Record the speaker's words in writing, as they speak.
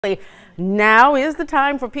Now is the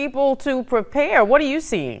time for people to prepare. What are you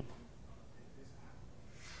seeing?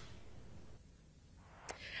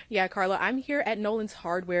 Yeah, Carla, I'm here at Nolan's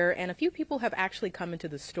Hardware, and a few people have actually come into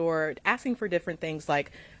the store asking for different things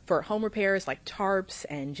like for home repairs, like tarps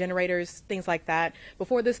and generators, things like that.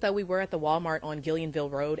 Before this, though, we were at the Walmart on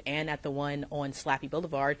Gillionville Road and at the one on Slappy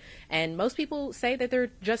Boulevard, and most people say that they're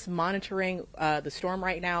just monitoring the storm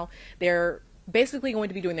right now. They're basically going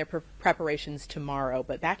to be doing their preparations tomorrow.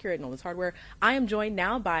 But back here at Nolan's Hardware, I am joined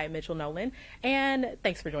now by Mitchell Nolan, and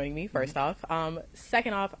thanks for joining me, first off.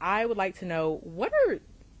 Second off, I would like to know what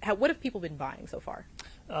have people been buying so far?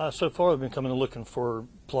 So far, they've been coming and looking for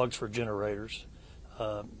plugs for generators.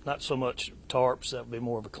 Not so much tarps. That would be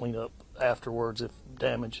more of a cleanup afterwards if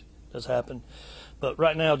damage does happen. But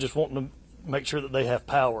right now, just wanting to make sure that they have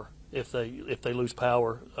power if they lose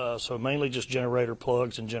power. So mainly just generator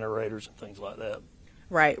plugs and generators and things like that.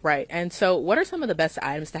 Right. And so what are some of the best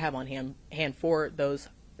items to have on hand for those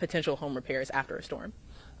potential home repairs after a storm?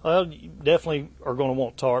 Well, you definitely are going to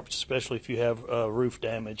want tarps, especially if you have roof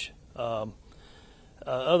damage.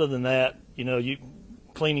 Other than that, you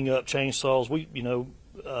cleaning up chainsaws,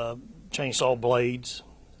 chainsaw blades,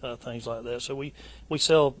 things like that. So we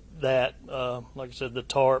sell that, like I said, the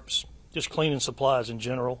tarps, just cleaning supplies in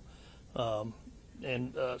general,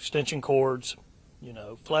 and extension cords,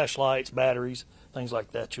 flashlights, batteries, things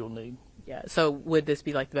like that you'll need. Yeah. So would this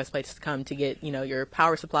be like the best place to come to get, your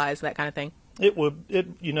power supplies, that kind of thing? It would.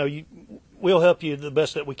 We'll help you the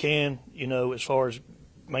best that we can, as far as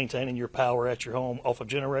maintaining your power at your home off a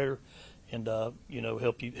generator, and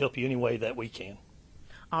help you any way that we can.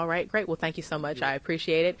 All right, great. Well, thank you so much. I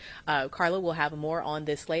appreciate it. Carla, we'll have more on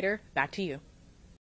this later. Back to you.